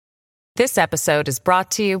This episode is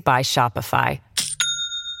brought to you by Shopify.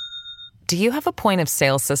 Do you have a point of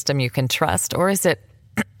sale system you can trust, or is it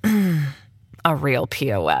a real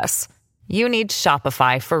POS? You need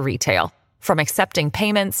Shopify for retail. From accepting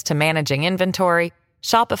payments to managing inventory,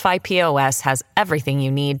 Shopify POS has everything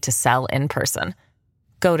you need to sell in person.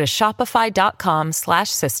 Go to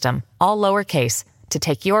shopify.com/system, all lowercase, to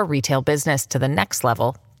take your retail business to the next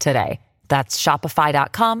level today. That's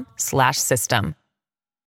shopify.com/system.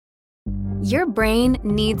 Your brain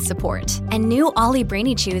needs support, and new Ollie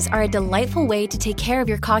Brainy Chews are a delightful way to take care of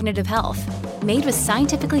your cognitive health. Made with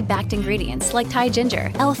scientifically backed ingredients like Thai ginger,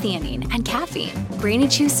 L-theanine, and caffeine, Brainy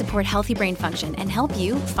Chews support healthy brain function and help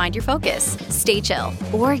you find your focus, stay chill,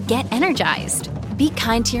 or get energized. Be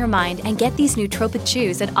kind to your mind and get these nootropic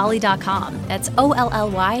chews at ollie.com. That's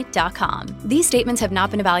OLLY.com. These statements have not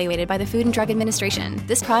been evaluated by the Food and Drug Administration.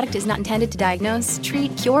 This product is not intended to diagnose,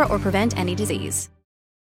 treat, cure, or prevent any disease.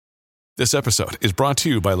 This episode is brought to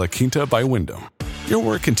you by La Quinta by Wyndham. Your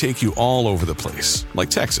work can take you all over the place, like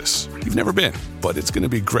Texas. You've never been, but it's going to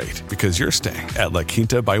be great because you're staying at La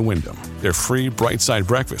Quinta by Wyndham. Their free Bright Side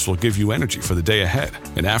breakfast will give you energy for the day ahead.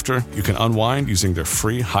 And after, you can unwind using their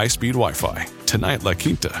free high-speed Wi-Fi. Tonight, La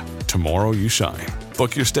Quinta. Tomorrow, you shine.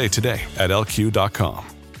 Book your stay today at lq.com.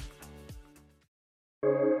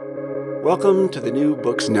 Welcome to the New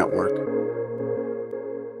Books Network.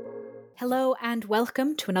 Hello and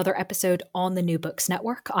welcome to another episode on the New Books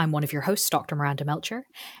Network. I'm one of your hosts, Dr. Miranda Melcher,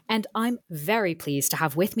 and I'm very pleased to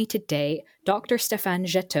have with me today Dr. Stéphane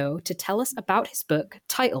Jettot to tell us about his book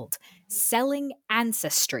titled Selling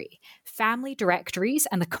Ancestry, Family Directories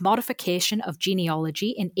and the Commodification of Genealogy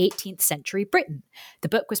in 18th-Century Britain. The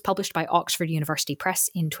book was published by Oxford University Press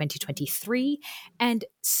in 2023 and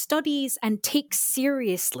studies and takes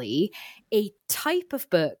seriously a type of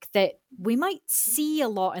book that we might see a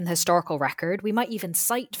lot in the historical record. We might even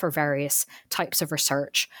cite for various types of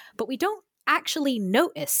research, but we don't actually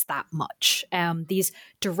notice that much. These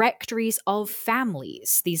directories of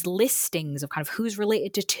families, these listings of kind of who's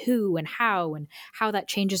related to who and how that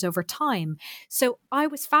changes over time. So I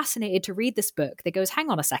was fascinated to read this book that goes, hang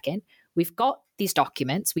on a second, we've got these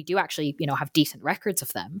documents, we do actually, have decent records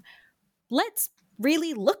of them. Let's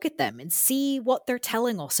really look at them and see what they're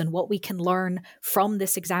telling us and what we can learn from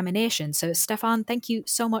this examination. So Stéphane, thank you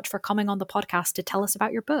so much for coming on the podcast to tell us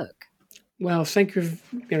about your book. Well, thank you,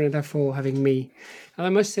 Miranda, for having me. And I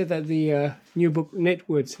must say that the New Book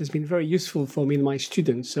Network has been very useful for me and my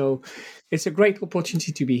students. So it's a great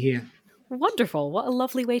opportunity to be here. Wonderful. What a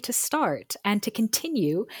lovely way to start. And to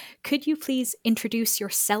continue, could you please introduce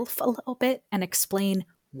yourself a little bit and explain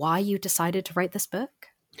why you decided to write this book?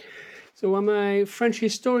 So I'm a French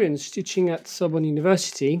historian teaching at Sorbonne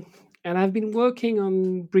University, and I've been working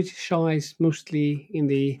on British Isles mostly in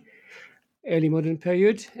the early modern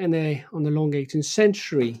period and on the long 18th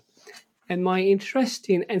century. And my interest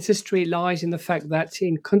in ancestry lies in the fact that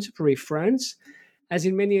in contemporary France, as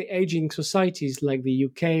in many aging societies like the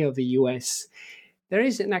UK or the US, there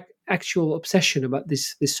is an actual obsession about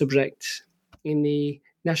this subject. In the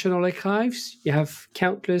National Archives, you have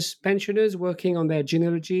countless pensioners working on their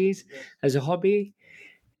genealogies as a hobby,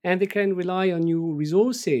 and they can rely on new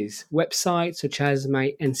resources, websites such as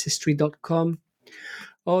myancestry.com,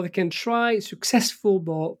 or they can try successful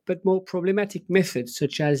but more problematic methods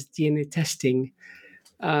such as DNA testing.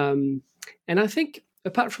 And I think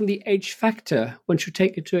apart from the age factor, one should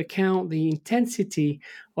take into account the intensity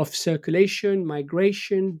of circulation,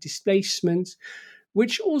 migration, displacement,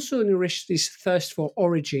 which also nourish this thirst for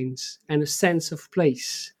origins and a sense of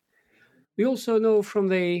place. We also know from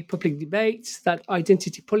the public debates that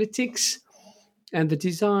identity politics and the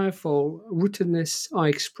desire for rootedness are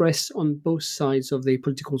expressed on both sides of the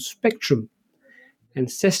political spectrum.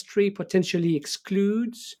 Ancestry potentially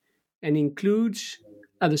excludes and includes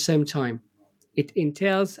at the same time. It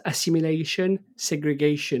entails assimilation,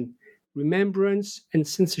 segregation, remembrance, and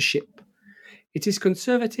censorship. It is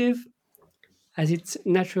conservative as it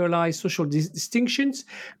naturalizes social distinctions,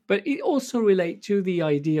 but it also relates to the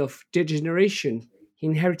idea of degeneration,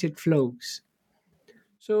 inherited flows.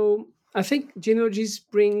 So I think genealogies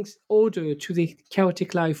brings order to the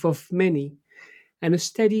chaotic life of many, and a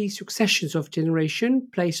steady succession of generation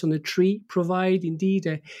placed on a tree provide indeed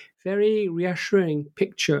a very reassuring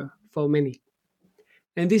picture for many.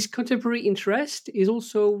 And this contemporary interest is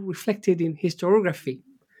also reflected in historiography.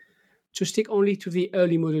 To stick only to the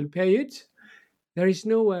early modern period, there is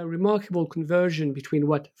no remarkable conversion between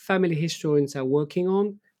what family historians are working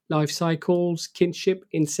on, life cycles, kinship,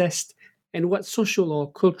 incest, and what social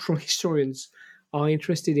or cultural historians are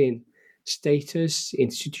interested in, status,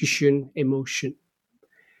 institution, emotion.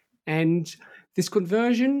 And This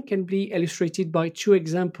conversion can be illustrated by two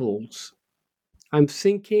examples. I'm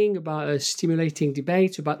thinking about a stimulating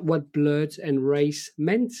debate about what blood and race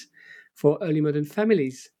meant for early modern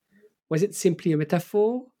families. Was it simply a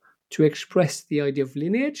metaphor to express the idea of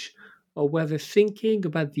lineage, or were they thinking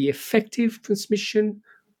about the effective transmission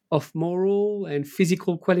of moral and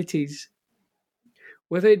physical qualities?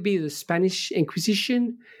 Whether it be the Spanish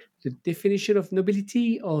Inquisition, the definition of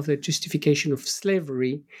nobility, or the justification of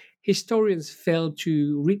slavery, historians failed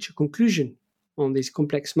to reach a conclusion on this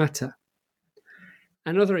complex matter.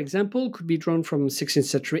 Another example could be drawn from 16th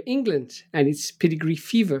century England and its pedigree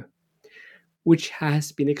fever, which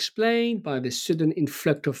has been explained by the sudden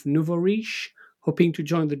influx of nouveau riche hoping to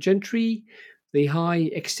join the gentry, the high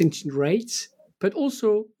extinction rates, but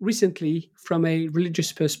also recently, from a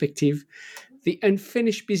religious perspective, the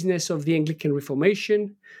unfinished business of the Anglican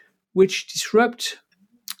Reformation, which disrupt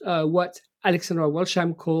what Alexandra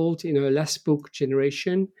Welsham called in her last book,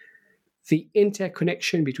 Generation, the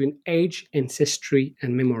interconnection between age, ancestry,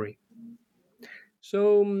 and memory.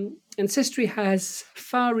 So, ancestry has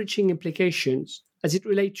far-reaching implications as it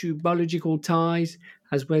relates to biological ties,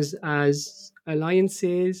 as well as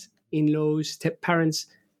alliances, in-laws, step-parents,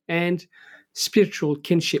 and spiritual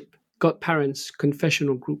kinship, godparents,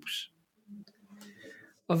 confessional groups.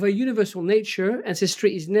 Of a universal nature,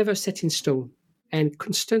 ancestry is never set in stone and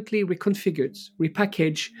constantly reconfigured,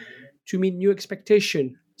 repackaged to meet new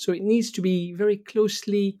expectation. So it needs to be very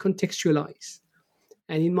closely contextualized.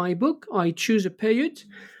 And in my book, I choose a period,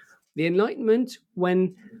 the Enlightenment,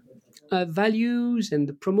 when values and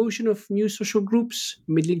the promotion of new social groups,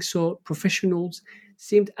 middling sort professionals,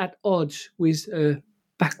 seemed at odds with a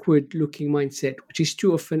backward-looking mindset, which is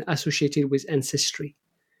too often associated with ancestry.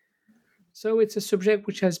 So it's a subject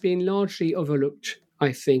which has been largely overlooked,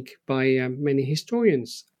 I think, by many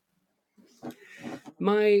historians.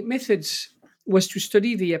 My methods was to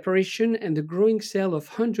study the apparition and the growing sale of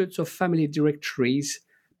hundreds of family directories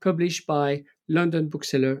published by London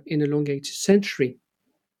bookseller in the long 18th century.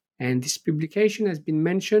 And this publication has been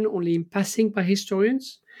mentioned only in passing by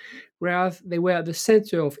historians, whereas they were at the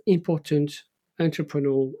center of important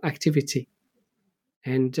entrepreneurial activity.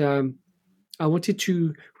 And I wanted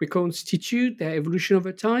to reconstitute their evolution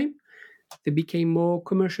over time. They became more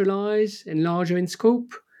commercialized and larger in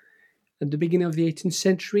scope. At the beginning of the 18th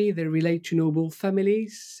century, they relate to noble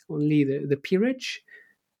families, only the peerage,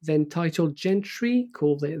 then titled gentry,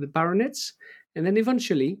 called the baronets, and then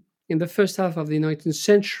eventually, in the first half of the 19th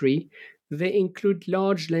century, they include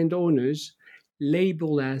large landowners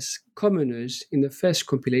labeled as commoners in the first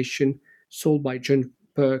compilation sold by John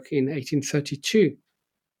Burke in 1832.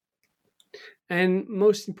 And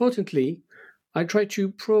most importantly, I try to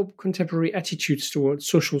probe contemporary attitudes towards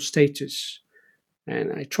social status.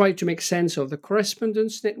 And I try to make sense of the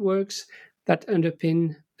correspondence networks that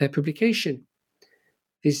underpin their publication.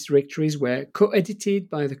 These directories were co-edited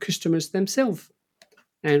by the customers themselves.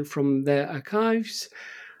 And from their archives,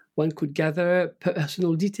 one could gather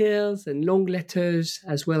personal details and long letters,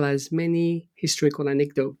 as well as many historical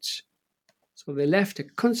anecdotes. So they left a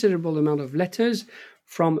considerable amount of letters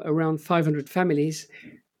from around 500 families,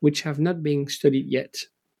 which have not been studied yet.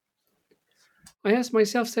 I asked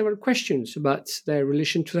myself several questions about their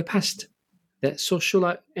relation to the past, their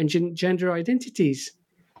social and gender identities,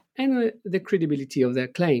 and the credibility of their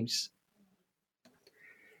claims.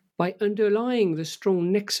 By underlying the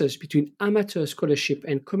strong nexus between amateur scholarship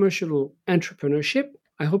and commercial entrepreneurship,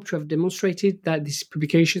 I hope to have demonstrated that these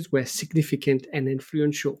publications were significant and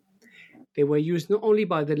influential. They were used not only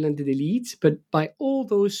by the landed elite, but by all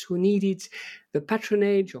those who needed the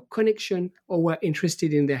patronage or connection or were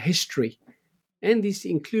interested in their history. And these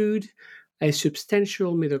include a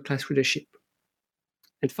substantial middle-class readership.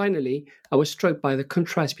 And finally, I was struck by the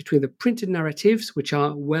contrast between the printed narratives, which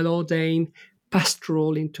are well-ordained,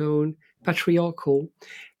 pastoral in tone, patriarchal,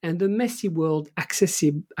 and the messy world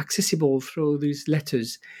accessible through these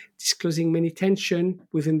letters, disclosing many tension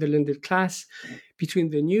within the landed class, between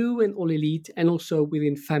the new and old elite, and also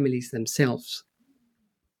within families themselves.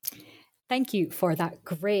 Thank you for that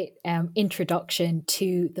great introduction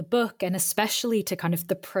to the book, and especially to kind of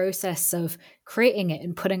the process of creating it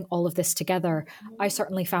and putting all of this together. I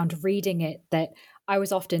certainly found reading it that I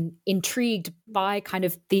was often intrigued by kind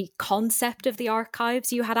of the concept of the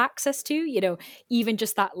archives you had access to, you know, even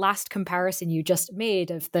just that last comparison you just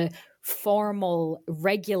made of the formal,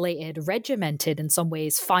 regulated, regimented in some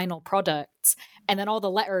ways final products, and then all the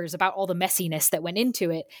letters about all the messiness that went into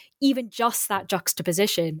it. Even just that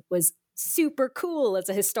juxtaposition was super cool as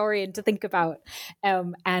a historian to think about.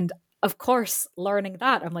 And of course, learning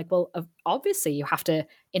that, I'm like, well, obviously you have to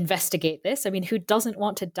investigate this. I mean, who doesn't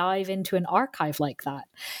want to dive into an archive like that?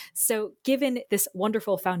 So given this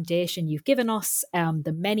wonderful foundation you've given us,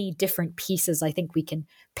 the many different pieces I think we can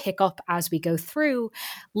pick up as we go through,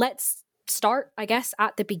 let's start, I guess,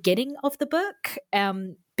 at the beginning of the book,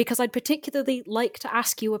 because I'd particularly like to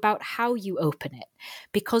ask you about how you open it,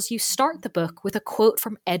 because you start the book with a quote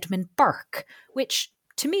from Edmund Burke, which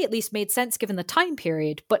to me at least made sense given the time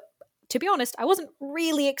period, but to be honest, I wasn't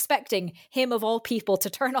really expecting him of all people to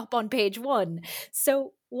turn up on page 1.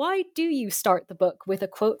 So why do you start the book with a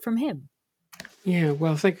quote from him? Yeah,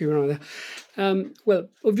 well, thank you, Rhonda. Well,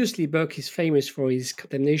 obviously, Burke is famous for his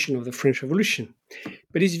condemnation of the French Revolution,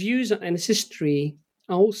 but his views on ancestry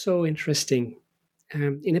are also interesting.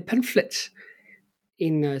 In a pamphlet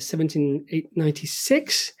in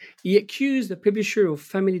 1796, he accused the publisher of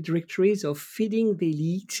family directories of feeding the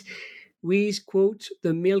elite with, quote,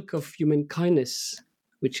 the milk of human kindness,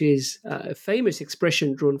 which is a famous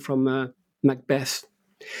expression drawn from Macbeth.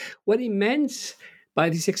 What he meant by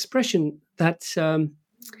this expression that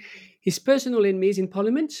his personal enemies in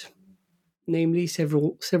Parliament, namely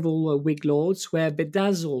several Whig lords, were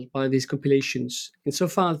bedazzled by these compilations,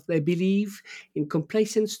 insofar as they believe in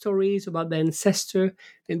complacent stories about their ancestor,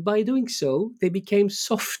 and by doing so, they became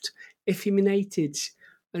soft, effeminated,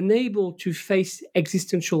 unable to face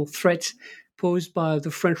existential threat posed by the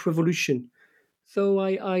French Revolution. So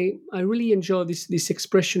I really enjoy this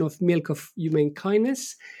expression of milk of human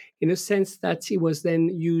kindness, in a sense that it was then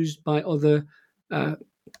used by other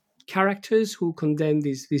characters who condemned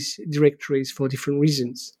these directories for different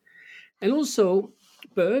reasons. And also,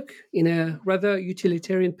 Burke, in a rather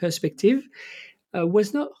utilitarian perspective,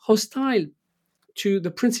 was not hostile to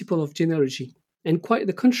the principle of genealogy, and quite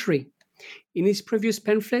the contrary. In his previous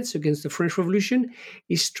pamphlets against the French Revolution,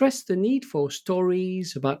 he stressed the need for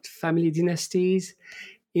stories about family dynasties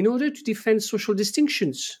in order to defend social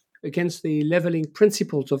distinctions against the leveling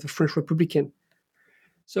principles of the French Republican.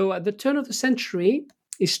 So at the turn of the century,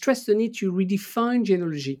 he stressed the need to redefine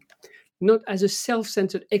genealogy, not as a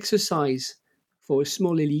self-centered exercise for a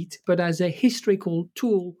small elite, but as a historical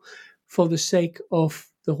tool for the sake of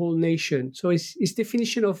the whole nation. So his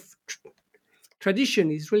definition of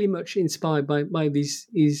tradition is really much inspired by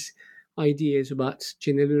his ideas about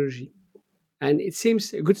genealogy. And it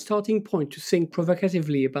seems a good starting point to think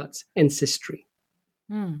provocatively about ancestry.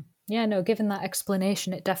 Yeah, no, given that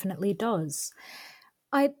explanation, it definitely does.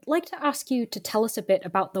 I'd like to ask you to tell us a bit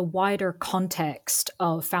about the wider context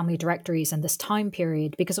of family directories and this time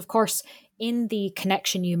period, because, of course, in the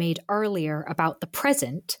connection you made earlier about the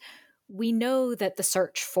present, we know that the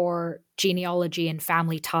search for genealogy and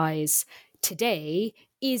family ties today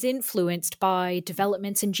is influenced by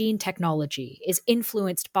developments in gene technology, is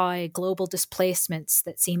influenced by global displacements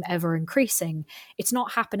that seem ever increasing. It's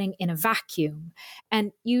not happening in a vacuum.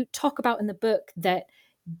 And you talk about in the book that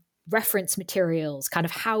reference materials, kind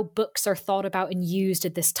of how books are thought about and used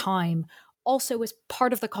at this time, also is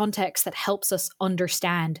part of the context that helps us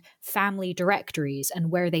understand family directories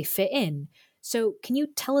and where they fit in. So can you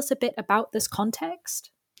tell us a bit about this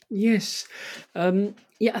context? Yes. I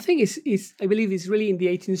think I believe it's really in the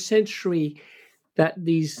 18th century that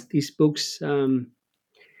these books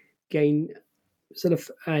gain sort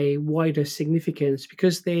of a wider significance,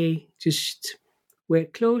 because they just were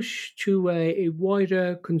close to a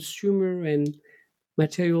wider consumer and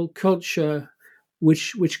material culture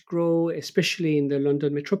which grow especially in the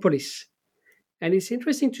London metropolis. And it's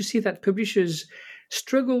interesting to see that publishers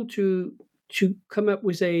struggle to come up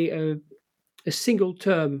with a single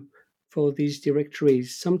term for these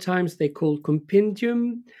directories. Sometimes they call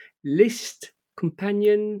compendium, list,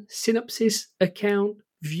 companion, synopsis, account,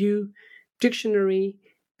 view, dictionary,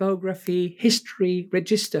 biography, history,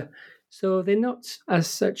 register. So they're not as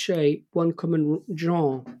such a one common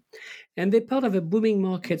genre. And they're part of a booming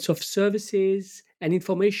market of services and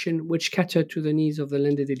information which cater to the needs of the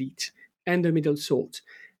landed elite and the middle sort,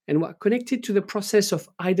 and were connected to the process of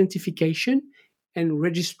identification and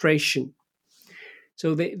registration.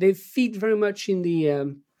 So they feed very much in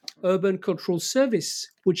the urban cultural service,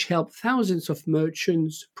 which help thousands of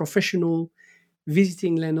merchants, professionals,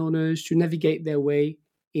 visiting landowners to navigate their way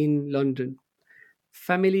in London.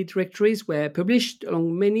 Family directories were published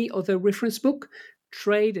along many other reference books,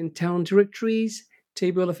 trade and town directories,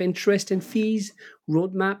 table of interest and fees,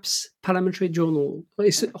 roadmaps, parliamentary journal.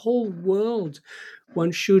 It's a whole world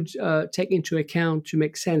one should take into account to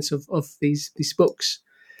make sense of these books.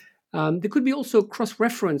 There could be also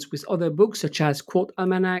cross-reference with other books such as Court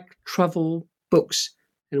Almanac, travel books.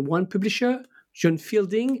 And one publisher John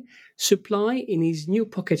Fielding supply in his New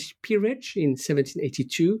Pocket Peerage in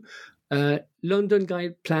 1782, London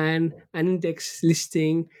Guide Plan, an index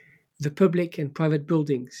listing the public and private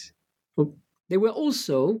buildings. They were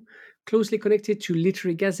also closely connected to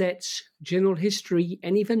literary gazettes, general history,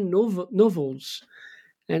 and even novels.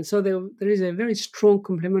 And so there is a very strong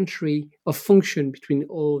complementary of function between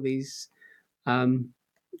all these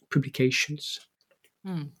publications.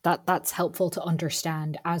 That's helpful to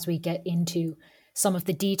understand as we get into some of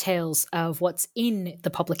the details of what's in the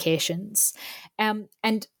publications.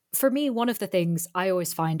 And for me, one of the things I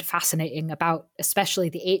always find fascinating about, especially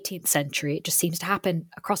the 18th century, it just seems to happen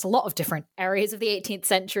across a lot of different areas of the 18th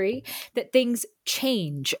century, that things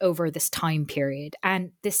change over this time period.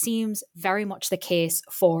 And this seems very much the case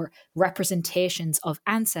for representations of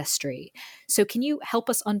ancestry. So can you help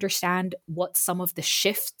us understand what some of the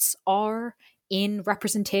shifts are in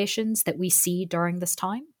representations that we see during this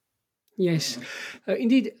time? Yes,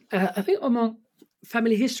 indeed. I think among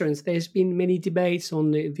family historians, there's been many debates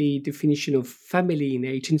on the definition of family in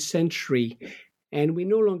the 18th century, and we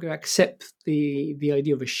no longer accept the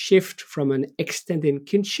idea of a shift from an extended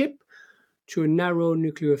kinship to a narrow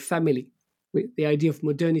nuclear family, with the idea of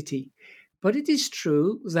modernity. But it is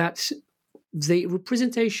true that the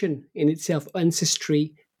representation in itself,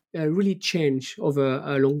 ancestry, really changed over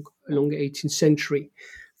a long 18th century.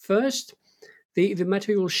 First, the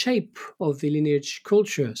material shape of the lineage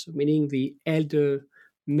culture, so meaning the elder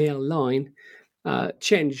male line,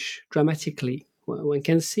 changed dramatically. One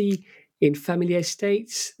can see in family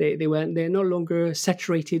estates, they're no longer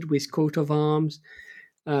saturated with coat of arms,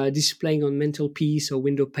 displaying on mantelpiece or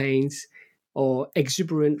window panes, or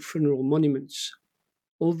exuberant funeral monuments.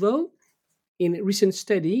 Although, in a recent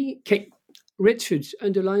study, Kate Redford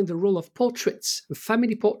underlined the role of portraits,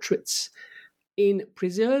 family portraits, in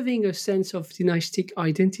preserving a sense of dynastic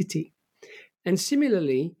identity. And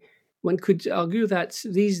similarly, one could argue that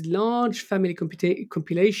these large family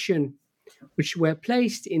compilation, which were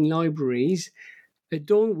placed in libraries,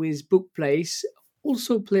 adorned with book place,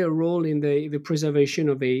 also play a role in the preservation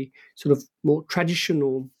of a sort of more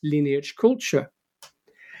traditional lineage culture.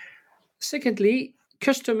 Secondly,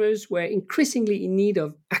 customers were increasingly in need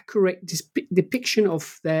of accurate depiction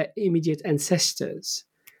of their immediate ancestors,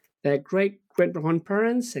 their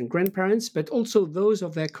great-grandparents and grandparents, but also those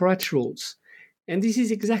of their collaterals. And this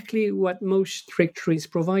is exactly what most directories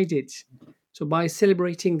provided. So by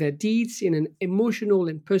celebrating their deeds in an emotional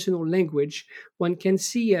and personal language, one can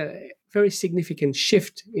see a very significant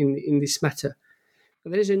shift in this matter.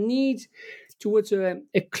 There is a need towards a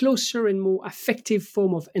closer and more affective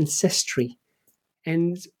form of ancestry.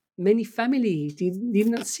 And many families did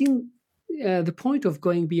not see the point of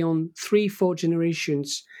going beyond 3-4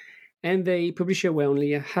 generations, and the publisher were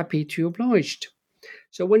only happy to oblige.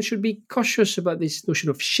 So one should be cautious about this notion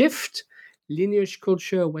of shift. Lineage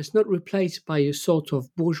culture was not replaced by a sort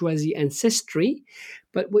of bourgeoisie ancestry,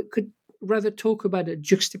 but we could rather talk about a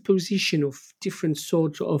juxtaposition of different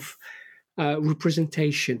sorts of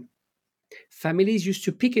representation. Families used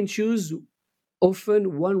to pick and choose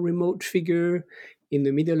often one remote figure in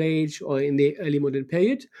the Middle Age or in the early modern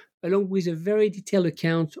period, along with a very detailed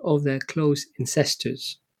account of their close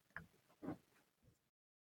ancestors.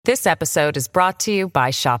 This episode is brought to you by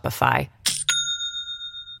Shopify.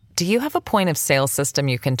 Do you have a point of sale system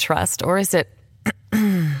you can trust, or is it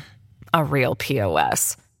a real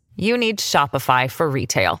POS? You need Shopify for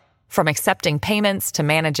retail. From accepting payments to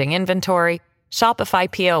managing inventory, Shopify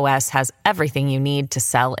POS has everything you need to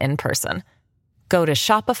sell in person. Go to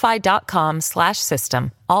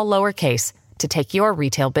shopify.com/system, all lowercase, to take your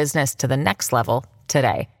retail business to the next level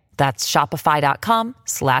today. That's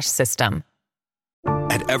shopify.com/system.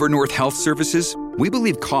 At Evernorth Health Services, we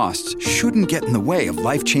believe costs shouldn't get in the way of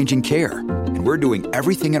life-changing care, and we're doing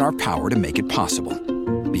everything in our power to make it possible.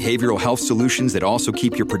 Behavioral health solutions that also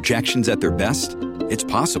keep your projections at their best? It's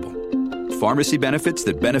possible. Pharmacy benefits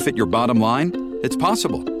that benefit your bottom line? It's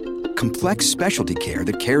possible. Complex specialty care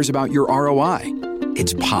that cares about your ROI?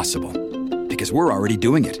 It's possible. Because we're already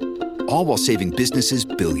doing it. All while saving businesses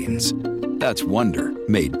billions. That's Wonder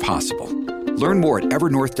made possible. Learn more at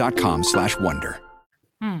evernorth.com/wonder.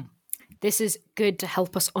 This is good to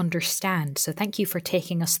help us understand. So thank you for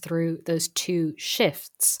taking us through those two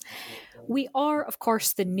shifts. We are, of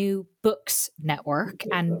course, the New Books Network,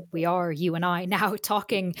 and we are, you and I, now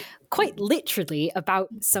talking quite literally about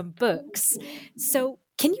some books. So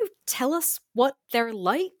can you tell us what they're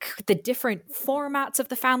like, the different formats of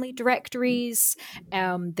the family directories,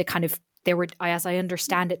 there were, as I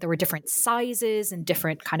understand it, there were different sizes and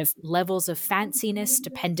different kind of levels of fanciness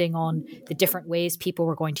depending on the different ways people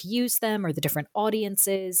were going to use them or the different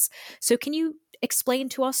audiences. So can you explain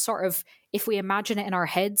to us sort of, if we imagine it in our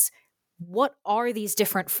heads, what are these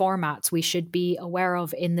different formats we should be aware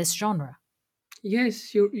of in this genre?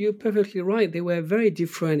 Yes, you're perfectly right. They were very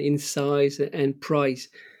different in size and price.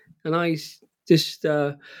 And I just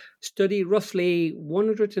studied roughly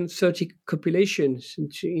 130 compilations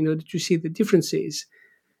in order to see the differences.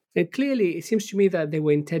 And clearly, it seems to me that they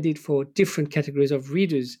were intended for different categories of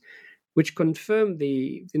readers, which confirm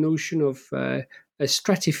the notion of a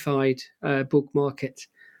stratified book market.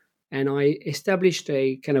 And I established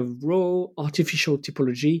a kind of raw artificial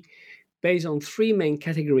typology based on three main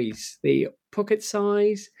categories: the pocket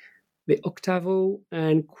size, the octavo,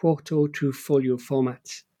 and quarto to folio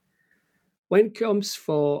formats. When it comes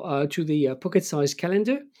to the pocket size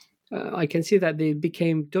calendar, I can see that they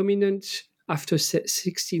became dominant after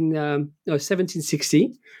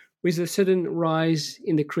 1760, with a sudden rise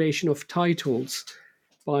in the creation of titles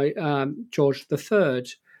by George III.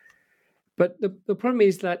 But the problem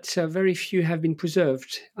is that very few have been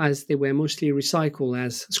preserved, as they were mostly recycled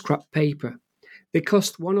as scrap paper. They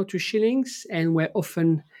cost 1 or 2 shillings and were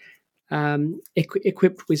often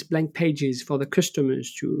equipped with blank pages for the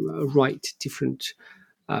customers to write different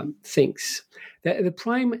things. The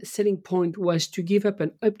prime selling point was to give up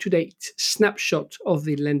an up-to-date snapshot of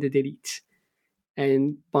the landed elite.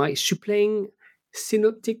 And by supplying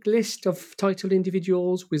synoptic list of titled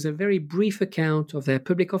individuals with a very brief account of their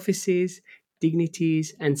public offices,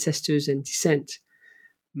 dignities, ancestors, and descent.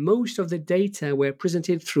 Most of the data were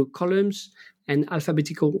presented through columns and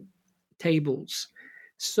alphabetical tables.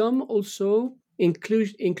 Some also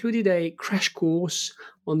included a crash course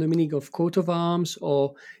on the meaning of coat of arms,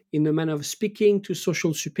 or in the manner of speaking to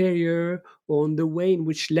social superior, or on the way in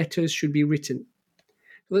which letters should be written.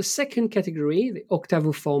 The second category, the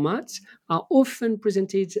octavo formats, are often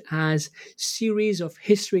presented as series of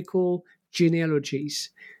historical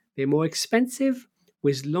genealogies. They're more expensive,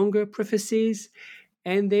 with longer prefaces,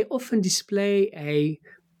 and they often display a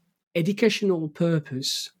educational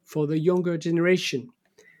purpose for the younger generation.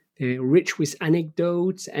 They're rich with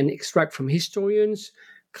anecdotes and extract from historians,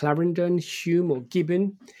 Clarendon, Hume, or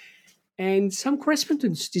Gibbon. And some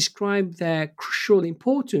correspondents describe their crucial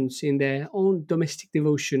importance in their own domestic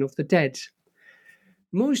devotion of the dead.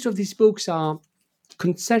 Most of these books are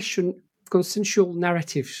consensual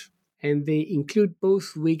narratives, and they include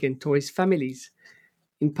both Whig and Tory families.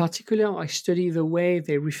 In particular, I study the way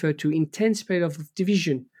they refer to intense period of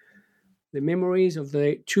division, the memories of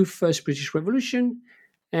the two first British Revolution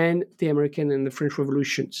and the American and the French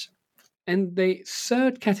Revolutions. And the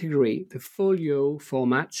third category, the folio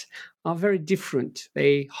formats, are very different.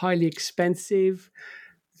 They're highly expensive,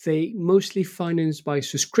 they mostly financed by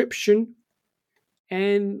subscription,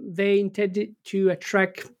 and they intended to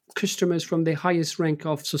attract customers from the highest rank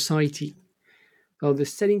of society. So the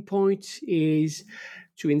selling point is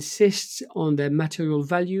to insist on their material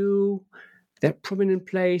value, their prominent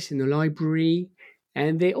place in the library,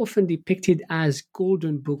 and they're often depicted as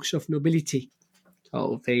golden books of nobility.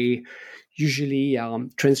 So they usually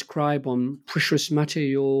transcribe on precious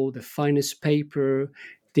material, the finest paper,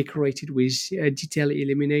 decorated with detailed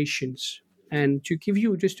illuminations. And to give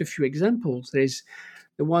you just a few examples, there's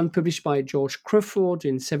the one published by George Crawford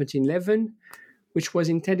in 1711, which was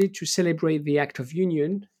intended to celebrate the Act of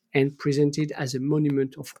Union and presented as a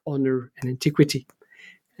monument of honor and antiquity.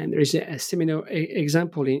 And there is a similar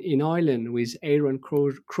example in Ireland with Aaron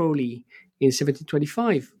Crowley in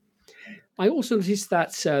 1725. I also noticed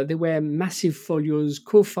that there were massive folios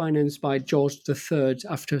co-financed by George III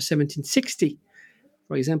after 1760.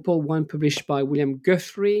 For example, one published by William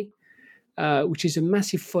Guthrie, which is a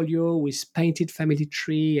massive folio with painted family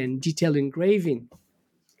tree and detailed engraving.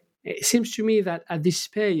 It seems to me that at this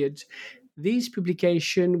period, these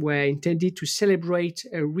publications were intended to celebrate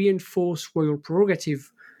a reinforced royal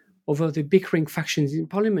prerogative over the bickering factions in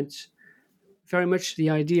Parliament. Very much the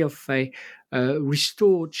idea of a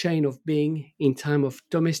restored chain of being in time of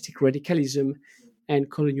domestic radicalism and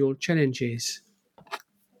colonial challenges.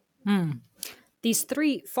 These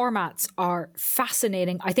three formats are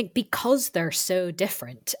fascinating, I think, because they're so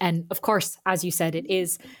different. And of course, as you said, it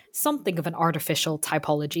is something of an artificial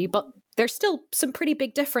typology, but there's still some pretty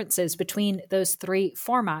big differences between those three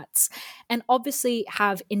formats, and obviously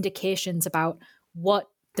have indications about what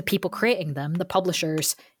the people creating them, the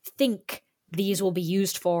publishers, think these will be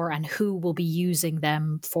used for and who will be using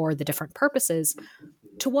them for the different purposes.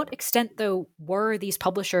 To what extent, though, were these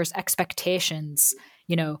publishers' expectations?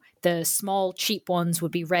 You know, the small, cheap ones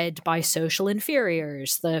would be read by social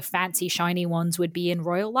inferiors. The fancy, shiny ones would be in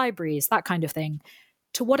royal libraries, that kind of thing.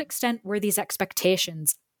 To what extent were these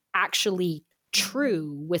expectations actually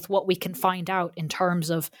true with what we can find out in terms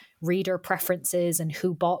of reader preferences and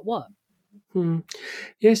who bought what?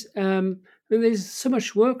 Yes, there's so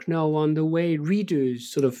much work now on the way readers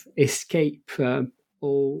sort of escape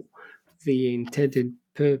all the intended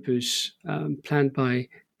purpose planned by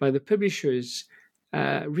the publishers.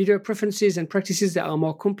 Reader preferences and practices that are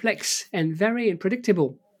more complex and very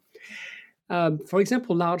unpredictable. For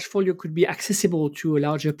example, large folio could be accessible to a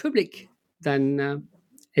larger public than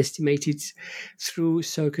estimated through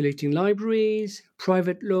circulating libraries,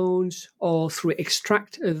 private loans, or through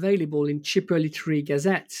extract available in cheaper literary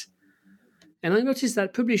gazettes. And I noticed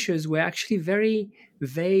that publishers were actually very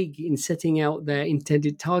vague in setting out their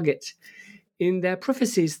intended target. In their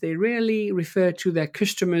prophecies, they rarely refer to their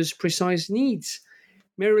customers' precise needs,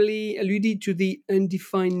 merely alluded to the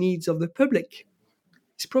undefined needs of the public.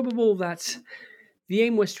 It's probable that the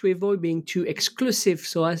aim was to avoid being too exclusive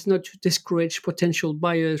so as not to discourage potential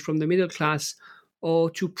buyers from the middle class, or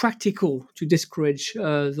too practical to discourage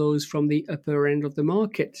those from the upper end of the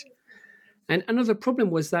market. And another problem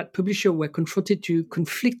was that publishers were confronted to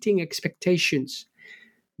conflicting expectations.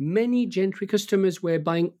 Many gentry customers were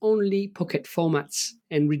buying only pocket formats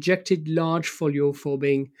and rejected large folio for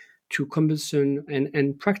being too cumbersome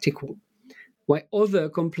and practical, while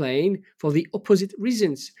others complained for the opposite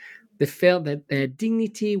reasons. They felt that their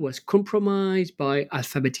dignity was compromised by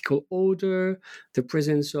alphabetical order, the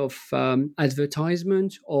presence of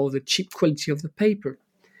advertisement, or the cheap quality of the paper.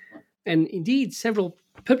 And indeed, several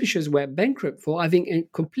publishers were bankrupt for having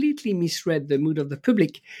completely misread the mood of the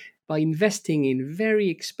public by investing in very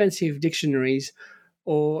expensive dictionaries,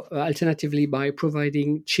 or alternatively by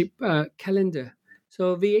providing cheap calendar.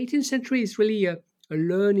 So the 18th century is really a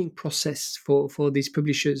learning process for these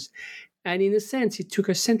publishers. And in a sense, it took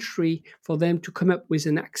a century for them to come up with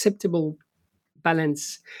an acceptable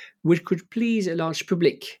balance which could please a large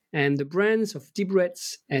public. And the brands of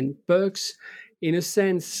Debrett's and Burke's, in a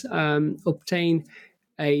sense, obtain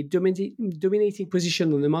a dominating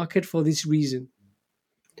position on the market for this reason.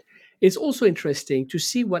 It's also interesting to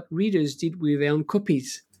see what readers did with their own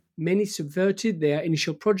copies. Many subverted their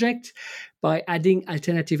initial project by adding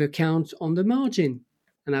alternative accounts on the margin.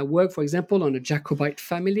 And I work, for example, on a Jacobite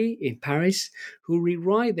family in Paris who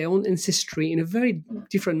rewrite their own ancestry in a very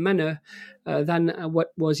different manner than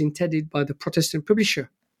what was intended by the Protestant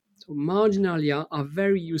publisher. So marginalia are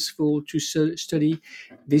very useful to study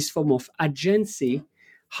this form of agency,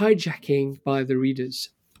 hijacking by the readers.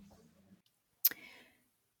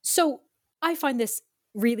 So I find this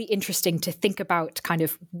really interesting to think about kind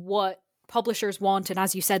of what publishers want, and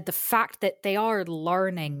as you said, the fact that they are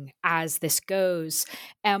learning as this goes,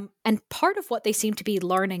 and part of what they seem to be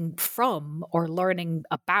learning from or learning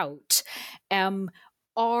about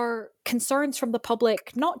are concerns from the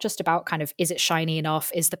public, not just about kind of, is it shiny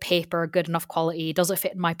enough, is the paper good enough quality, does it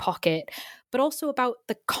fit in my pocket, but also about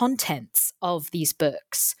the contents of these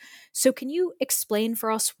books. So can you explain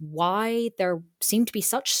for us why there seem to be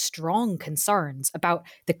such strong concerns about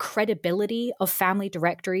the credibility of family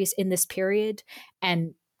directories in this period,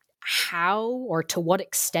 and how or to what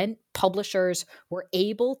extent publishers were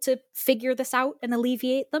able to figure this out and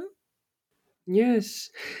alleviate them? Yes.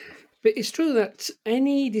 But it's true that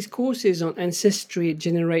any discourses on ancestry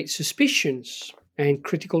generate suspicions and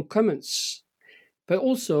critical comments. But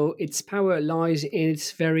also, its power lies in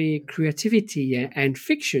its very creativity and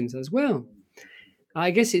fictions as well. I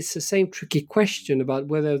guess it's the same tricky question about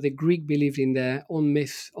whether the Greek believed in their own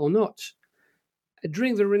myth or not.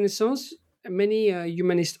 During the Renaissance, many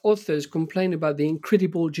humanist authors complained about the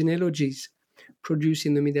incredible genealogies produced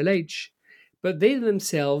in the Middle Age. But they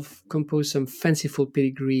themselves composed some fanciful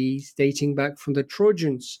pedigrees dating back from the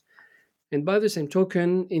Trojans. And by the same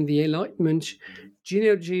token, in the Enlightenment,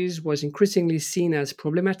 genealogies was increasingly seen as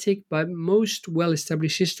problematic by most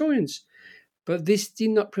well-established historians. But this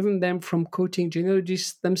did not prevent them from quoting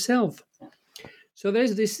genealogists themselves. So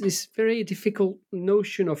there's this very difficult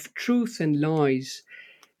notion of truth and lies.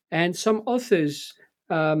 And some authors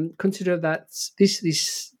consider that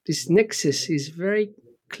this nexus is very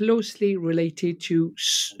closely related to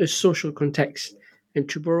a social context, and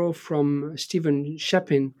to borrow from Stephen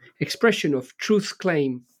Chapin's expression of truth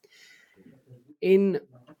claim. In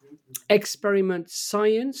experiment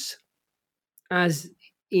science, as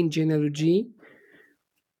in genealogy,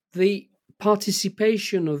 the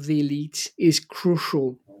participation of the elite is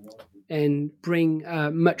crucial and bring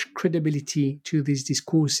much credibility to these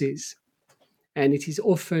discourses. And it is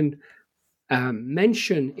often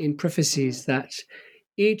mentioned in prophecies that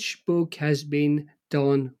each book has been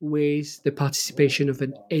done with the participation of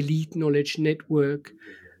an elite knowledge network,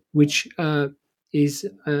 which is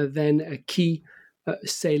then a key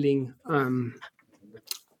selling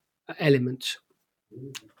element,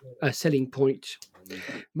 a selling point.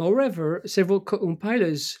 Moreover, several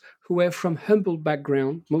compilers who were from humble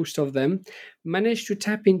background, most of them, managed to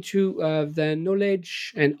tap into the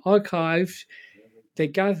knowledge and archive they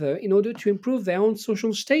gather in order to improve their own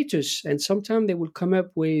social status. And sometimes they will come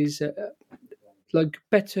up with like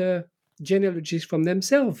better genealogies from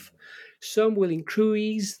themselves. Some will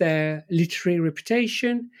increase their literary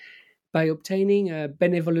reputation by obtaining a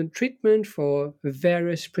benevolent treatment for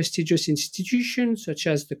various prestigious institutions such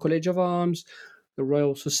as the College of Arms, the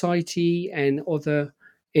Royal Society, and other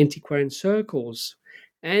antiquarian circles.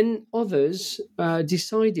 And others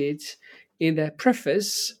decided in their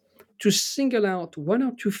preface to single out one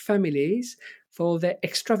or two families for their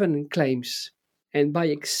extravagant claims. And by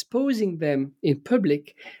exposing them in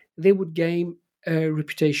public, they would gain a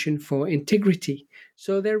reputation for integrity.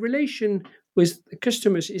 So their relation with the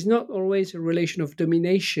customers is not always a relation of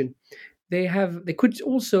domination. They could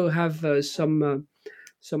also have some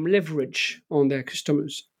leverage on their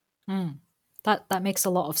customers. That makes a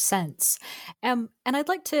lot of sense. And I'd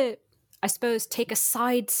like to, I suppose, take a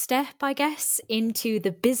side step, I guess, into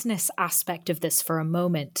the business aspect of this for a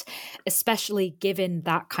moment, especially given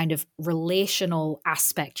that kind of relational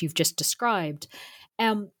aspect you've just described.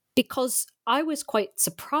 Because I was quite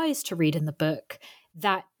surprised to read in the book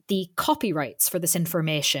that the copyrights for this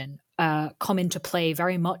information come into play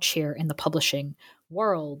very much here in the publishing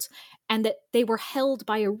world, and that they were held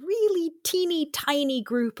by a really teeny tiny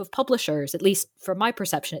group of publishers. At least from my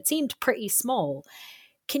perception, it seemed pretty small.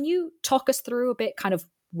 Can you talk us through a bit kind of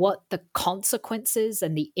what the consequences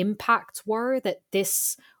and the impacts were that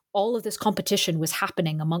all of this competition was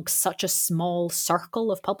happening amongst such a small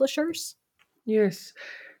circle of publishers? Yes.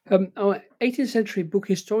 Our 18th century book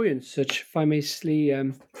historians, such famously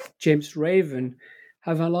James Raven,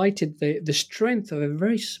 have highlighted the strength of a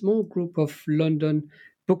very small group of London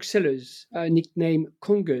booksellers, nicknamed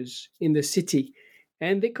congers, in the city.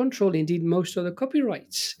 And they control indeed most of the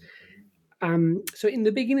copyrights. So in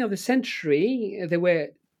the beginning of the century, there were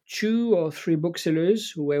 2 or 3 booksellers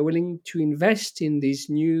who were willing to invest in these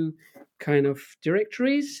new kind of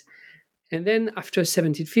directories. And then after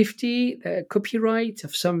 1750, the copyright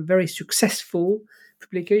of some very successful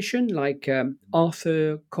publication like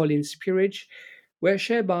Arthur Collins Peerage were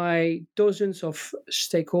shared by dozens of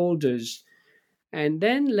stakeholders. And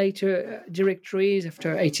then later directories after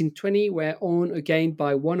 1820 were owned again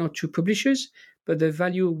by 1 or 2 publishers, but the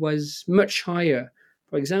value was much higher.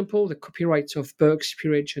 For example, the copyrights of Burke's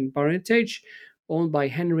Peerage and Baronetage, owned by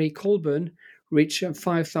Henry Colburn, reached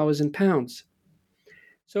 £5,000.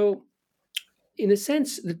 So in a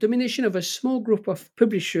sense, the domination of a small group of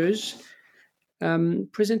publishers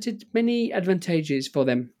presented many advantages for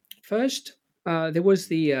them. First, there was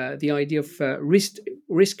the idea of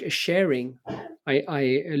risk sharing.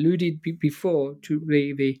 I alluded before to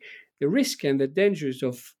the risk and the dangers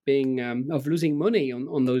of losing money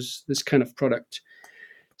on this kind of product.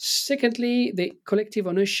 Secondly, the collective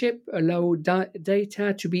ownership allowed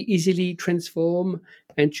data to be easily transformed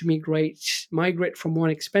and to migrate from one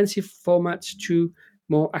expensive format to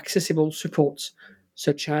more accessible supports,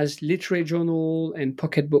 such as literary journal and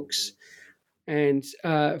pocketbooks. And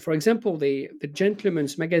for example, the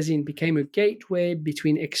Gentleman's Magazine became a gateway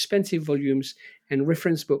between expensive volumes and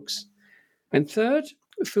reference books. And third,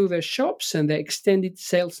 through their shops and their extended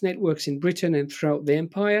sales networks in Britain and throughout the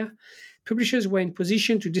empire, publishers were in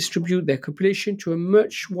position to distribute their compilation to a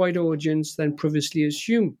much wider audience than previously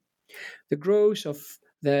assumed. The growth of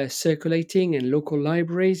their circulating and local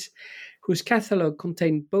libraries, whose catalogue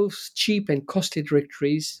contained both cheap and costly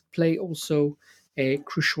directories, play also a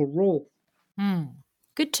crucial role.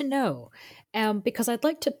 Good to know, because I'd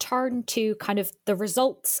like to turn to kind of the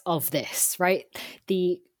results of this, right?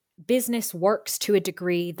 The business works to a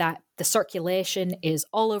degree that the circulation is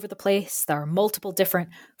all over the place. There are multiple different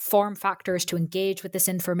form factors to engage with this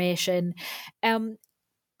information. And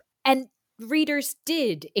readers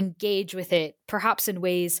did engage with it, perhaps in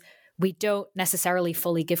ways we don't necessarily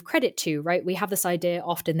fully give credit to, right? We have this idea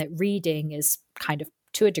often that reading is kind of,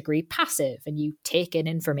 to a degree, passive, and you take in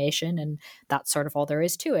information and that's sort of all there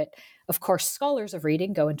is to it. Of course, scholars of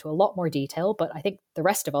reading go into a lot more detail, but I think the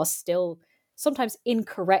rest of us still sometimes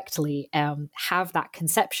incorrectly have that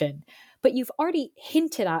conception. But you've already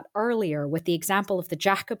hinted at earlier with the example of the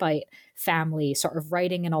Jacobite family sort of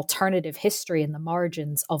writing an alternative history in the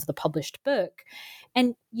margins of the published book.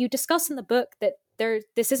 And you discuss in the book that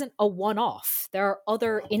this isn't a one-off. There are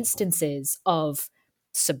other instances of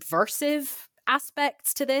subversive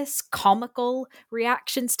aspects to this, comical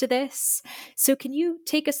reactions to this. So can you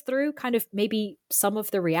take us through kind of maybe some of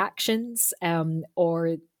the reactions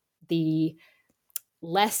or the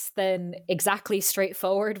less than exactly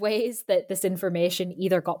straightforward ways that this information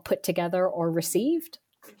either got put together or received?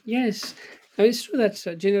 Yes. Now, it's true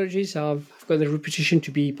that genealogies have got the reputation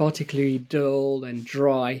to be particularly dull and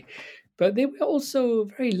dry, but they were also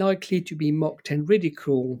very likely to be mocked and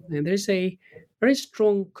ridiculed. And there's a very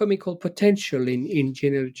strong comical potential in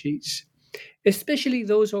genealogies, especially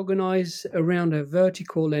those organized around a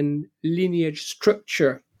vertical and lineage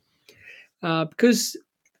structure. Because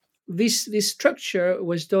this structure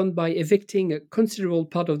was done by evicting a considerable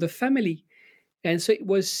part of the family. And so it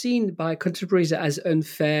was seen by contemporaries as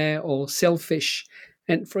unfair or selfish.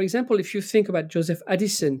 And for example, if you think about Joseph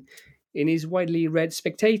Addison in his widely read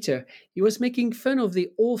Spectator, he was making fun of the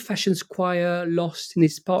old-fashioned squire lost in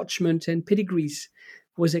his parchment and pedigrees.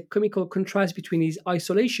 It was a comical contrast between his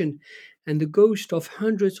isolation and the ghost of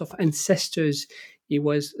hundreds of ancestors he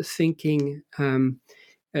was thinking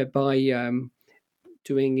by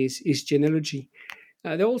doing his genealogy.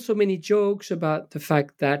 There are also many jokes about the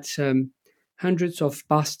fact that hundreds of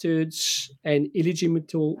bastards and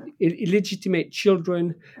illegitimate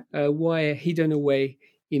children were hidden away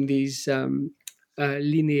in these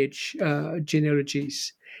lineage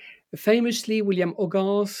genealogies. Famously, William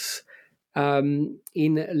Hogarth,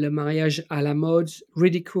 in Le Mariage à la Mode,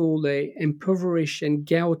 ridiculed the impoverished and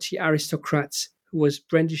gouty aristocrat who was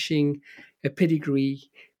brandishing a pedigree,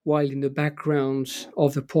 while in the background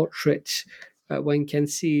of the portrait, one can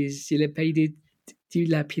see his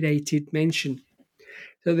dilapidated mansion.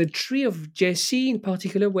 So the tree of Jesse in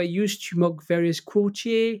particular were used to mock various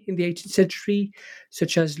courtiers in the 18th century,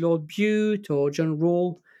 such as Lord Bute or John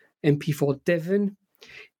Rawle, MP for Devon,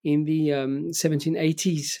 in the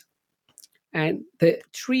 1780s. And the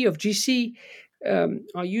tree of Jesse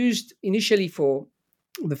are used initially for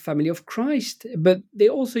the family of Christ, but they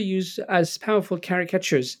also use as powerful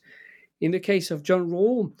caricatures. In the case of John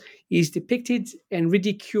Rawle, he is depicted and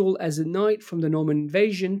ridiculed as a knight from the Norman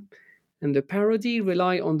invasion, and the parody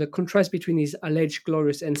rely on the contrast between his alleged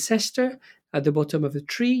glorious ancestor at the bottom of the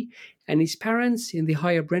tree and his parents in the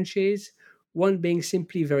higher branches, one being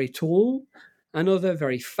simply very tall, another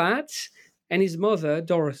very fat, and his mother,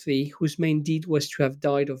 Dorothy, whose main deed was to have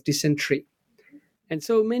died of dysentery. And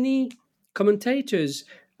so many commentators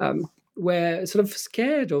were sort of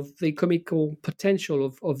scared of the comical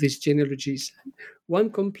potential of these genealogies.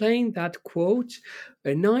 One complained that, quote,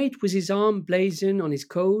 a knight with his arm blazoned on his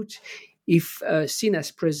coat, if seen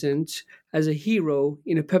as present, as a hero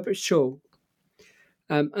in a puppet show.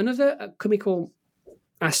 Another comical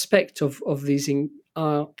aspect of these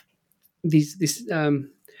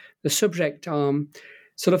the subject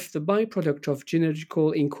sort of the byproduct of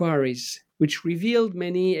genealogical inquiries, which revealed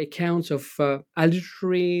many accounts of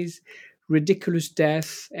adulteries, ridiculous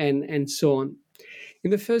death, and so on.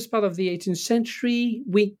 In the first part of the 18th century,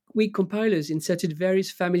 we compilers inserted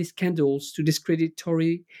various family scandals to discredit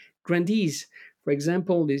Tory grandees. For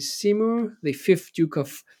example, there's Seymour, the 5th Duke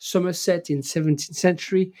of Somerset in 17th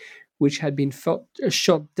century, which had been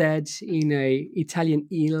shot dead in an Italian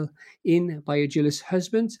inn by a jealous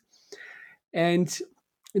husband. And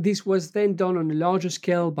this was then done on a larger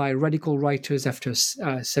scale by radical writers after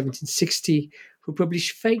 1760, who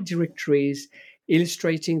published fake directories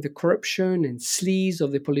illustrating the corruption and sleaze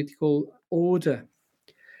of the political order.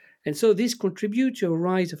 And so this contributed to a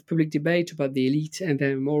rise of public debate about the elite and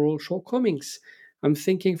their moral shortcomings. I'm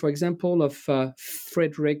thinking, for example, of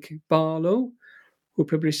Frederick Barlow, who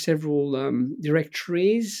published several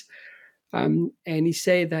directories, and he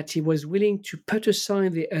said that he was willing to put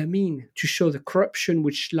aside the ermine to show the corruption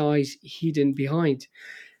which lies hidden behind.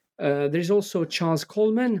 There's also Charles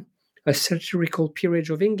Coleman, a satirical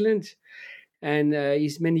peerage of England, and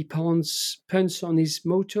his many puns on his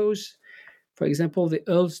mottos. For example, the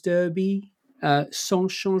Earl's Derby,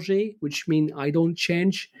 sans changer, which means I don't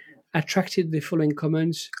change, attracted the following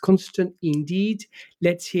comments: constant indeed,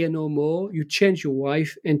 let's hear no more, you changed your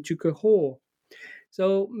wife and took a whore.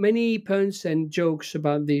 So many puns and jokes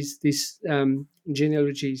about these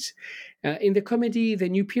genealogies. In the comedy The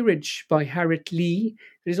New Peerage by Harriet Lee,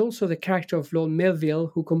 there is also the character of Lord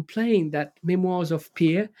Melville, who complained that memoirs of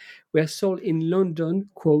peer were sold in London,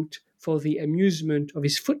 quote, for the amusement of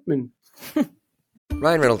his footmen.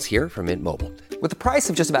 Ryan Reynolds here from Mint Mobile. With the price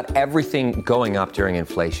of just about everything going up during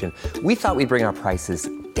inflation, we thought we'd bring our prices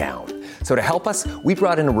down. So to help us, we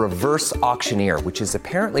brought in a reverse auctioneer, which is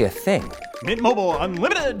apparently a thing. Mint Mobile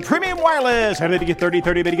Unlimited Premium Wireless. How to get 30,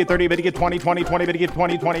 30, bit to get 30, bit to get 20, 20, 20, bit to get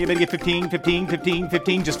 20, 20, bit to get 15, 15, 15,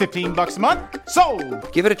 15, just $15 a month?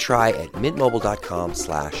 Sold! Give it a try at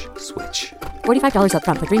mintmobile.com/switch. $45 up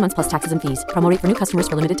front for 3 months plus taxes and fees. Promo rate for new customers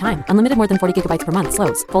for limited time. Unlimited more than 40 gigabytes per month.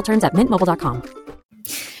 Slows full terms at mintmobile.com.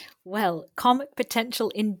 Well, comic potential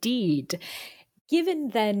indeed. Given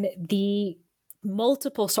then the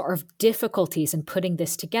multiple sort of difficulties in putting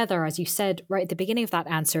this together, as you said right at the beginning of that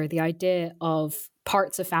answer, the idea of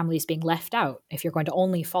parts of families being left out. If you're going to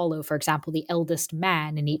only follow, for example, the eldest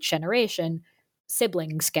man in each generation,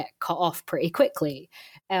 siblings get cut off pretty quickly.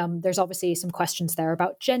 There's obviously some questions there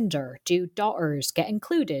about gender. Do daughters get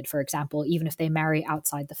included, for example, even if they marry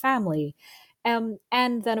outside the family? And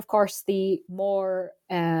then, of course, the more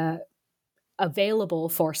available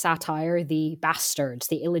for satire, the bastards,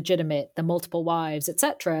 the illegitimate, the multiple wives,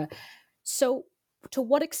 etc. So to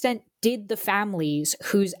what extent did the families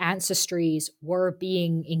whose ancestries were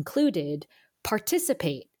being included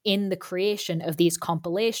participate in the creation of these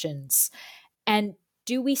compilations? And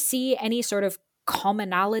do we see any sort of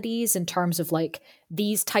commonalities in terms of like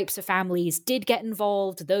these types of families did get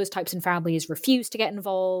involved, those types of families refused to get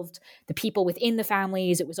involved, the people within the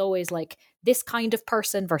families, it was always like this kind of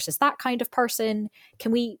person versus that kind of person?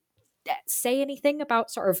 Can we say anything about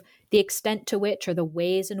sort of the extent to which or the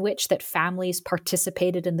ways in which that families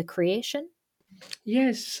participated in the creation?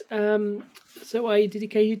 Yes. So I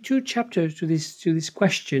dedicated 2 chapters to this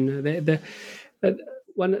question.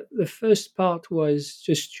 The first part was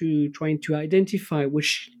just trying to identify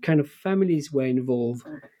which kind of families were involved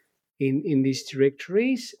in these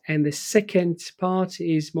directories. And the second part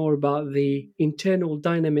is more about the internal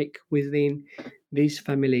dynamic within these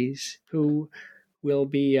families, who will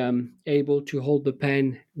be able to hold the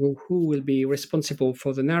pen, who will be responsible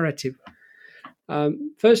for the narrative.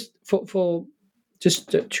 First, for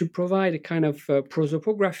just to provide a kind of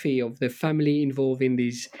prosopography of the family involved in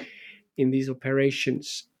these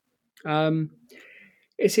operations.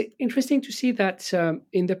 It's interesting to see that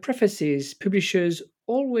in the prefaces, publishers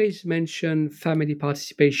always mention family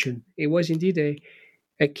participation. It was indeed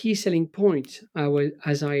a key selling point,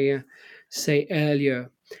 as I say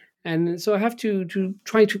earlier. And so I have to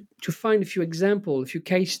try to find a few examples, a few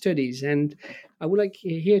case studies. And I would like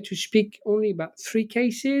here to speak only about 3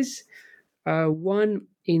 cases, one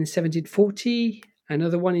in 1740,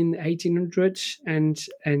 another one in 1800, and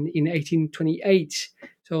in 1828.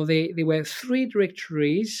 So they were 3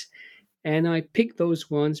 directories, and I picked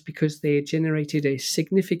those ones because they generated a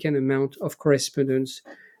significant amount of correspondence,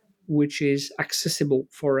 which is accessible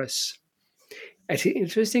for us. It's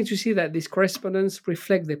interesting to see that this correspondence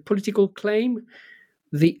reflects the political claim,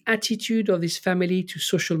 the attitude of this family to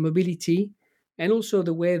social mobility, and also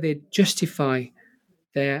the way they justify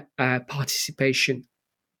their participation.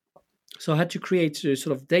 So I had to create a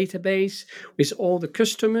sort of database with all the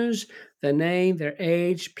customers, their name, their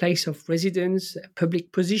age, place of residence,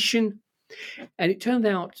 public position. And it turned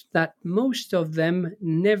out that most of them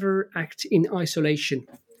never act in isolation.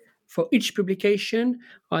 For each publication,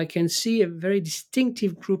 I can see a very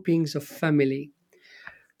distinctive groupings of family.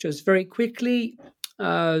 Just very quickly,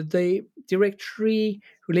 the directory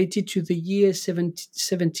related to the year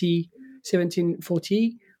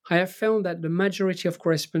 1740, I have found that the majority of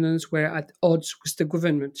correspondents were at odds with the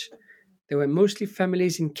government. There were mostly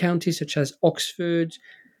families in counties such as Oxford,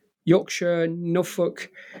 Yorkshire, Norfolk,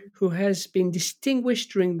 who has been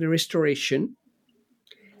distinguished during the Restoration,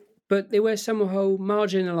 but they were somehow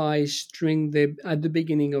marginalized at the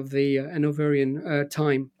beginning of the Hanoverian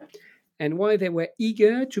time. And while they were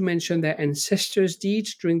eager to mention their ancestors'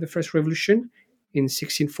 deeds during the First Revolution in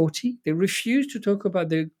 1640, they refused to talk about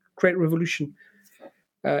the Great Revolution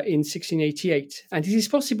in 1688. And it is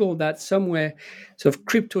possible that some were sort of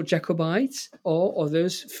crypto-Jacobites, or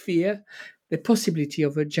others fear the possibility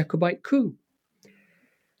of a Jacobite coup.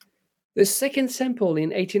 The second sample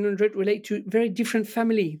in 1800 relate to very different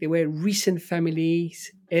family. They were recent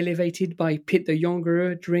families elevated by Pitt the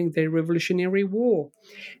Younger during the Revolutionary War.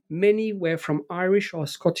 Many were from Irish or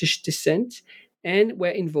Scottish descent and were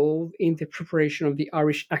involved in the preparation of the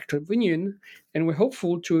Irish Act of Union and were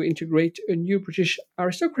hopeful to integrate a new British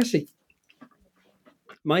aristocracy.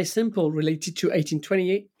 My sample related to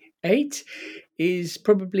 1828 is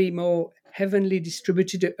probably more heavily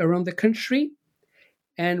distributed around the country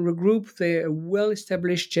and regroup the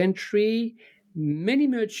well-established gentry, many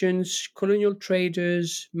merchants, colonial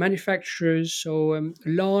traders, manufacturers, so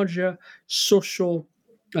larger social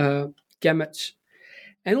gamut,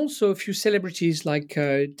 and also a few celebrities like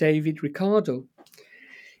David Ricardo.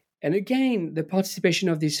 And again, the participation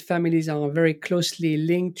of these families are very closely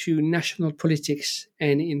linked to national politics,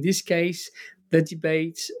 and in this case, the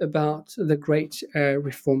debate about the great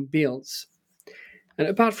reform bills. And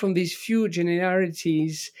apart from these few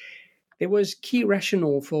generalities, there was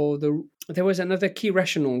another key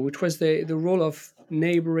rationale, which was the role of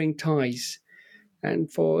neighboring ties. And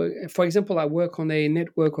for example, I work on a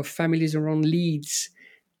network of families around Leeds,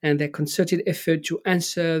 and their concerted effort to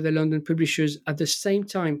answer the London publishers at the same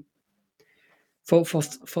time. For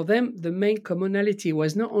them, the main commonality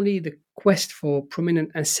was not only the quest for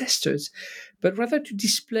prominent ancestors, but rather to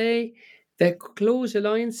display their close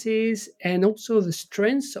alliances and also the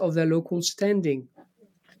strengths of their local standing.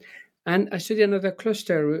 And I studied another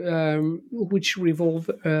cluster which revolved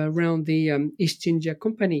around the East India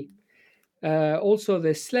Company. Also,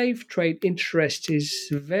 the slave trade interest is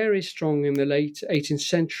very strong in the late 18th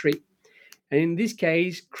century. And in this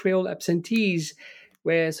case, Creole absentees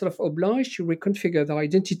were sort of obliged to reconfigure their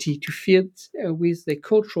identity to fit with the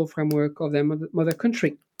cultural framework of their mother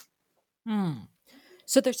country.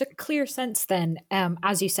 So there's a clear sense then,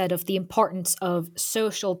 as you said, of the importance of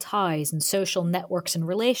social ties and social networks and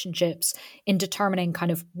relationships in determining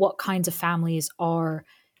kind of what kinds of families are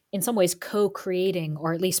in some ways co-creating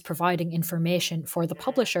or at least providing information for the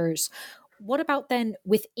publishers. What about then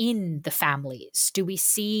within the families? Do we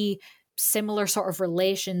see similar sort of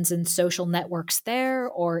relations and social networks there?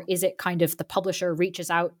 Or is it kind of the publisher reaches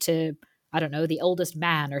out to, I don't know, the oldest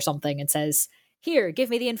man or something and says, here, give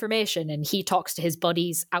me the information, and he talks to his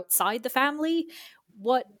buddies outside the family?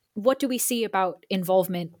 What do we see about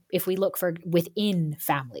involvement if we look for within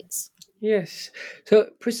families? Yes. So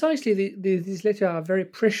precisely, these letters are very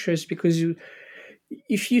precious because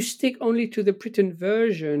if you stick only to the printed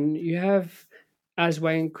version, you have, as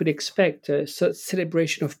one could expect, a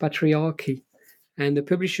celebration of patriarchy. And the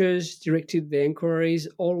publishers directed their inquiries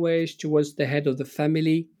always towards the head of the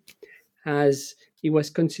family, as he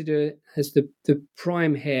was considered as the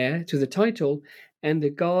prime heir to the title and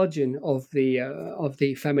the guardian of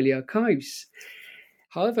the family archives.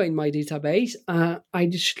 However, in my database, I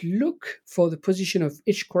just look for the position of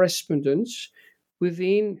each correspondent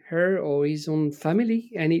within her or his own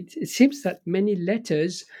family, and it seems that many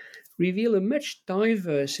letters reveal a much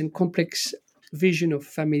diverse and complex vision of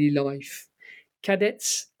family life.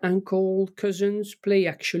 Cadets, uncle, cousins play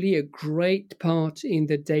actually a great part in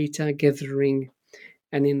the data gathering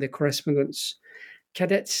and in the correspondence.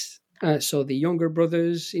 Cadets, so the younger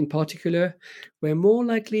brothers in particular, were more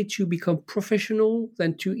likely to become professional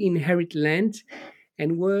than to inherit land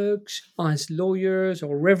and work as lawyers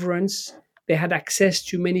or reverends. They had access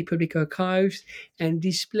to many public archives and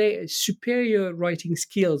display superior writing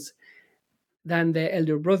skills than their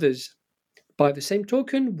elder brothers. By the same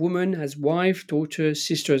token, women as wife, daughters,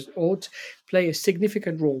 sisters ought play a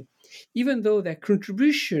significant role, even though their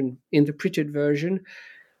contribution in the printed version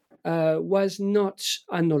was not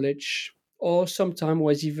acknowledged or sometimes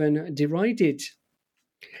was even derided.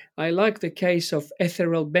 I like the case of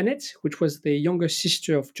Ethel Bennett, which was the younger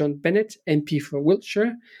sister of John Bennett, MP for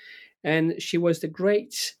Wiltshire, and she was the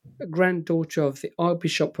great granddaughter of the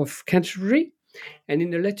Archbishop of Canterbury. And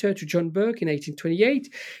in a letter to John Burke in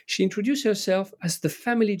 1828, she introduced herself as the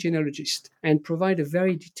family genealogist and provided a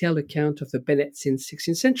very detailed account of the Bennets in the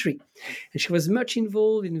 16th century. And she was much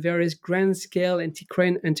involved in various grand-scale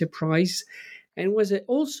antiquarian enterprise and was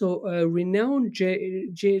also a renowned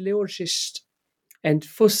genealogist and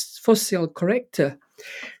fossil collector.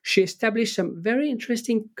 She established some very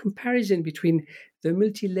interesting comparison between the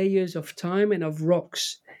multi-layers of time and of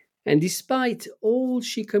rocks. And despite all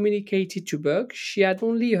she communicated to Burke, she had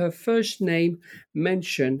only her first name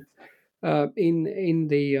mentioned in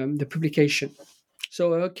the publication.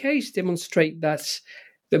 So her case demonstrates that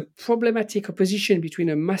the problematic opposition between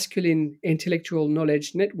a masculine intellectual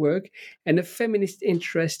knowledge network and a feminist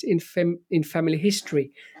interest in family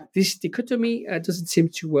history. This dichotomy doesn't seem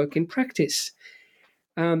to work in practice.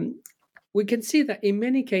 We can see that in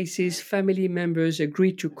many cases, family members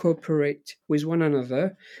agree to cooperate with one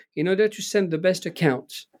another in order to send the best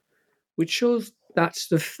account, which shows that's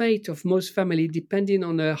the fate of most families depending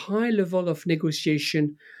on a high level of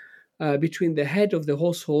negotiation between the head of the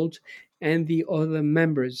household and the other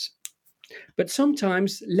members. But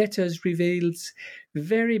sometimes letters reveals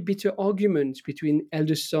very bitter arguments between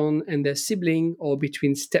elder son and their sibling or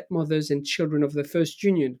between stepmothers and children of the first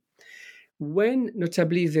union, when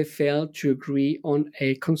notably they failed to agree on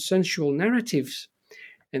a consensual narrative.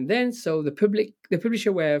 And then so the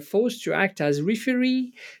publisher were forced to act as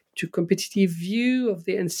referee to competitive view of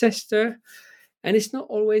the ancestor, and it's not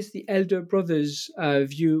always the elder brother's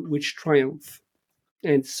view which triumph.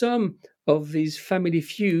 And some of these family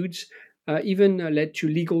feuds even led to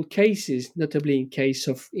legal cases, notably in case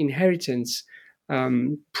of inheritance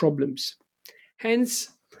problems. Hence,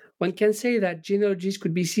 one can say that genealogies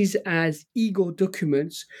could be seen as ego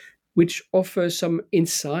documents which offer some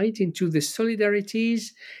insight into the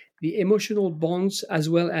solidarities, the emotional bonds, as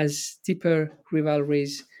well as deeper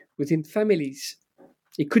rivalries within families.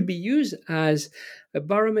 It could be used as a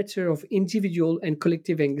barometer of individual and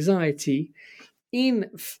collective anxiety in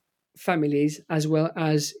families as well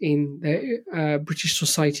as in the British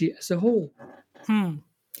society as a whole.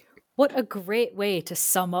 What a great way to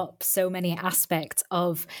sum up so many aspects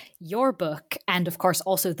of your book and, of course,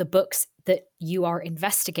 also the books that you are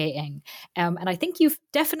investigating. And I think you've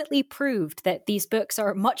definitely proved that these books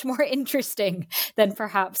are much more interesting than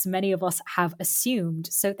perhaps many of us have assumed.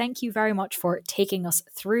 So thank you very much for taking us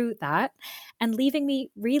through that and leaving me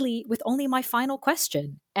really with only my final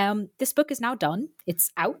question. This book is now done. It's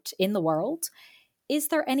out in the world. Is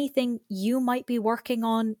there anything you might be working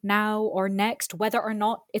on now or next, whether or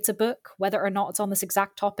not it's a book, whether or not it's on this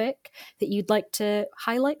exact topic, that you'd like to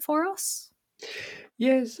highlight for us?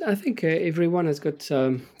 Yes, I think everyone has got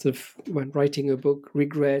when writing a book,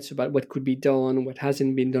 regrets about what could be done, what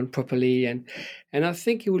hasn't been done properly, and I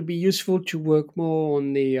think it would be useful to work more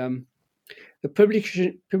on the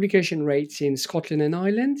publication rates in Scotland and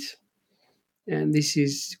Ireland, and this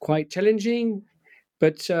is quite challenging.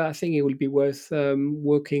 But I think it will be worth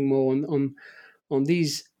working more on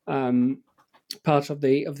these parts of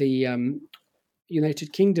the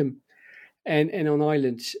United Kingdom and on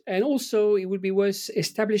Ireland, and also it would be worth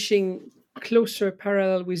establishing closer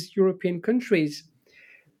parallel with European countries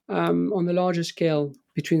on a larger scale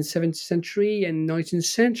between 7th century and 19th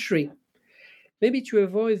century. Maybe to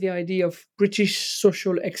avoid the idea of British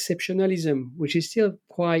social exceptionalism, which is still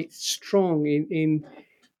quite strong in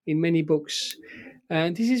many books.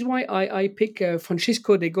 And this is why I pick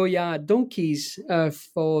Francisco de Goya donkeys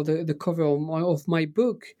for the cover of my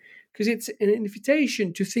book, because it's an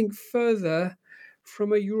invitation to think further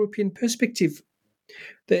from a European perspective.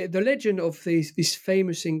 The legend of this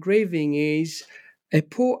famous engraving is a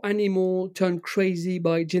poor animal turned crazy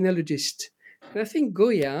by genealogist. And I think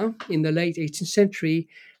Goya, in the late 18th century,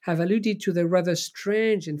 have alluded to the rather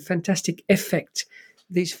strange and fantastic effect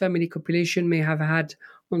this family compilation may have had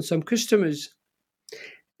on some customers.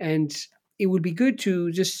 And it would be good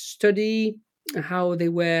to just study how they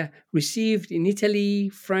were received in Italy,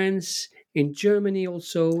 France, in Germany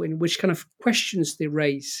also, and which kind of questions they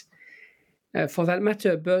raise. For that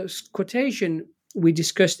matter, Burke's quotation we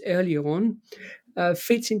discussed earlier on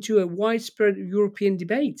fits into a widespread European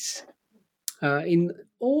debate. In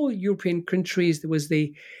all European countries, there was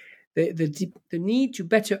the need to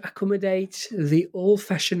better accommodate the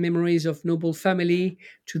old-fashioned memories of noble family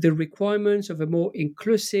to the requirements of a more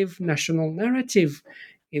inclusive national narrative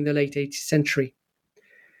in the late 18th century.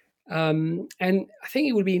 And I think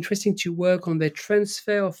it would be interesting to work on the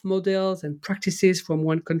transfer of models and practices from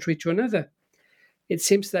one country to another. It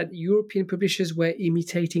seems that European publishers were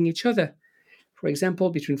imitating each other. For example,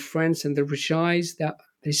 between France and the British Isles,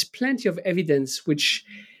 there's plenty of evidence which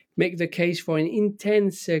make the case for an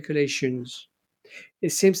intense circulations.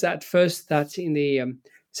 It seems that first that in the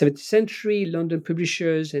 17th century, London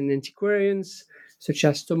publishers and antiquarians such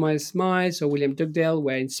as Thomas Miles or William Dugdale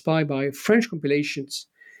were inspired by French compilations.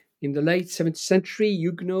 In the late 17th century,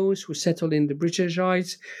 Huguenots who settled in the British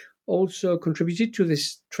Isles also contributed to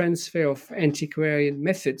this transfer of antiquarian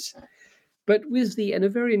methods. But with the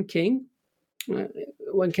Hanoverian king,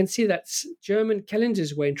 one can see that German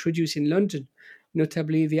calendars were introduced in London,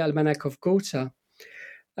 notably the Almanac of Gotha,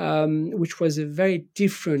 which was very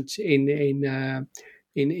different in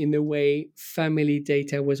the way family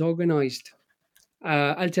data was organized.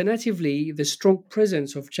 Alternatively, the strong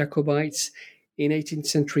presence of Jacobites in 18th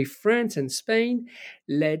century France and Spain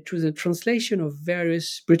led to the translation of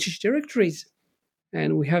various British directories.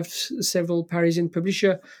 And we have several Parisian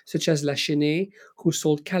publishers, such as La Chesnée, who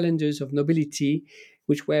sold calendars of nobility,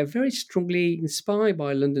 which were very strongly inspired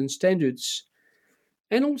by London standards.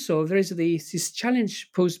 And also, there is this challenge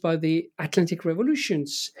posed by the Atlantic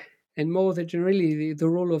revolutions, and more generally, the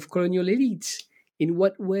role of colonial elites, in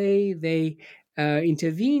what way they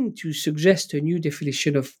intervene to suggest a new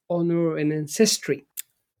definition of honor and ancestry.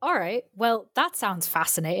 All right. Well, that sounds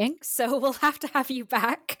fascinating. So we'll have to have you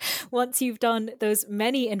back once you've done those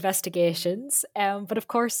many investigations. But of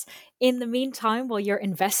course, in the meantime, while you're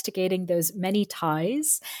investigating those many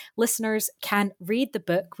ties, listeners can read the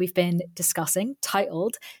book we've been discussing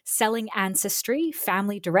titled Selling Ancestry,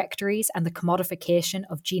 Family Directories and the Commodification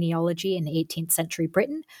of Genealogy in 18th Century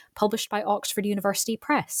Britain, published by Oxford University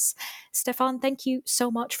Press. Stéphane, thank you so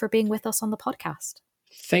much for being with us on the podcast.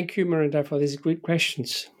 Thank you, Miranda, for these great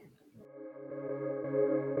questions.